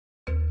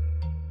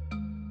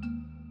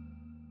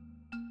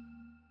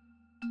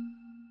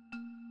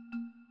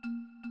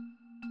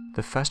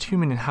The first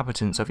human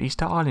inhabitants of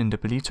Easter Island are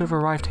believed to have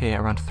arrived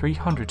here around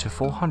 300 to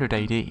 400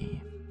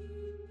 AD.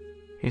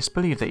 It's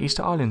believed that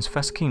Easter Island's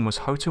first king was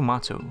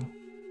Hotumatu,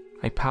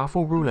 a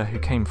powerful ruler who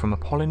came from a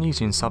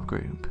Polynesian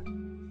subgroup.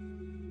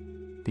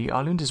 The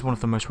island is one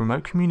of the most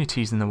remote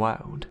communities in the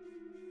world.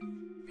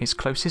 Its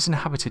closest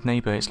inhabited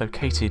neighbour is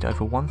located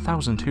over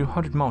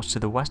 1,200 miles to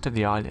the west of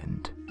the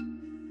island,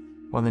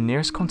 while the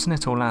nearest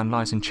continental land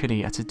lies in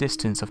Chile at a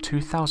distance of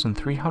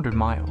 2,300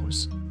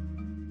 miles.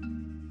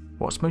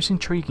 What's most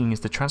intriguing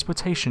is the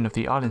transportation of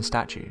the island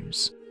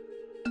statues.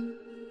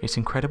 It's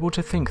incredible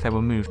to think they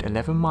were moved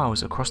 11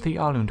 miles across the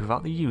island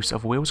without the use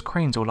of wheels,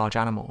 cranes or large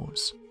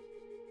animals.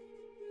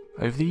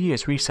 Over the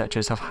years,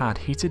 researchers have had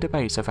heated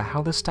debates over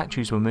how the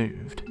statues were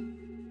moved.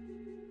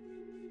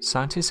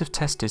 Scientists have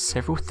tested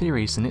several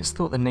theories, and it's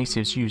thought the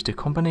natives used a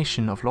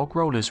combination of log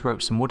rollers,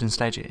 ropes and wooden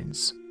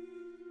sledges.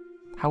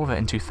 However,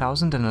 in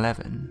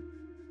 2011,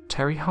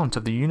 Terry Hunt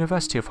of the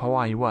University of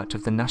Hawaii worked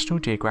with the National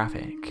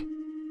Geographic,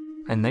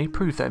 and they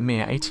proved that a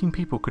mere 18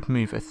 people could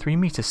move a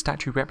 3-meter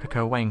statue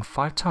replica weighing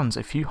 5 tons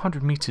a few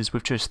hundred meters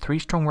with just 3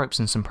 strong ropes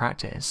and some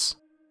practice.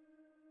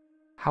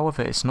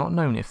 However, it's not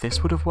known if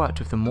this would have worked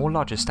with the more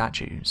larger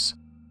statues,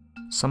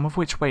 some of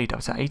which weighed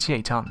up to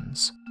 88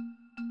 tons.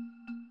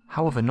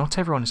 However, not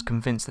everyone is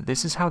convinced that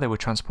this is how they were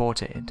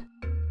transported.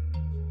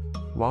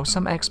 While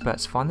some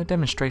experts find the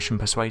demonstration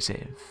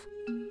persuasive,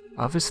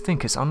 others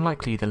think it's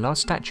unlikely the large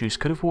statues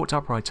could have walked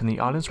upright on the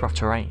island's rough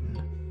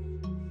terrain.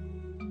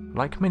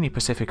 Like many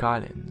Pacific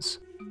islands,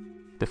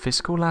 the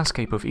physical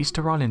landscape of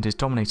Easter Island is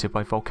dominated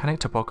by volcanic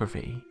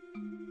topography,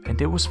 and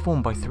it was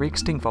formed by 3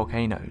 extinct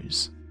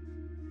volcanoes.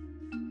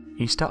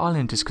 Easter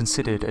Island is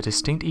considered a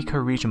distinct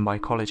ecoregion by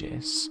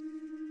ecologists.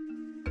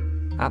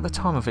 At the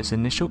time of its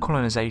initial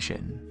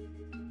colonization,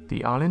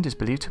 the island is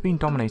believed to have been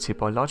dominated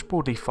by large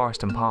broadleaf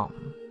forest and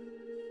palm.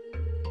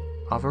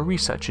 Other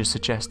researchers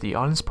suggest the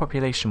island's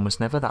population was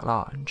never that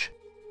large,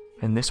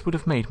 and this would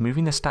have made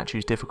moving the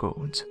statues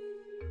difficult.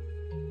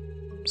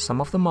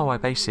 Some of the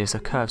Moai bases are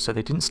curved so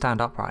they didn't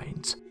stand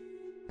upright,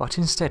 but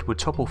instead would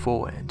topple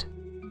forward.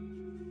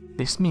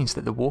 This means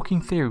that the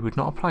walking theory would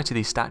not apply to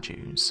these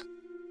statues.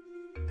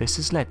 This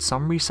has led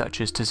some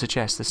researchers to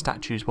suggest the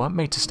statues weren't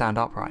made to stand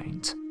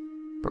upright,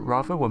 but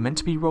rather were meant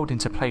to be rolled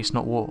into place,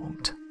 not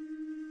walked.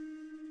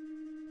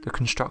 The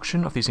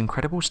construction of these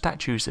incredible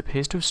statues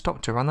appears to have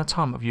stopped around the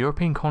time of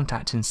European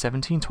contact in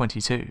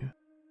 1722.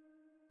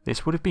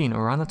 This would have been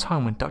around the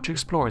time when Dutch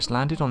explorers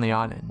landed on the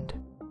island.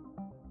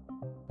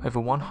 Over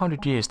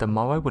 100 years the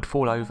Moai would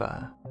fall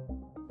over,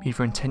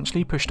 either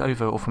intentionally pushed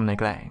over or from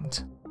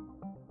neglect.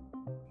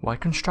 Why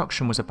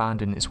construction was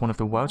abandoned is one of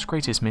the world's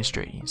greatest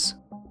mysteries.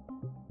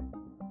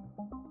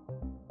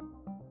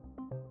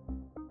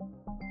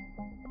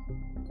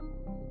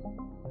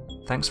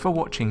 Thanks for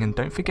watching, and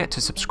don't forget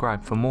to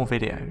subscribe for more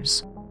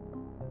videos.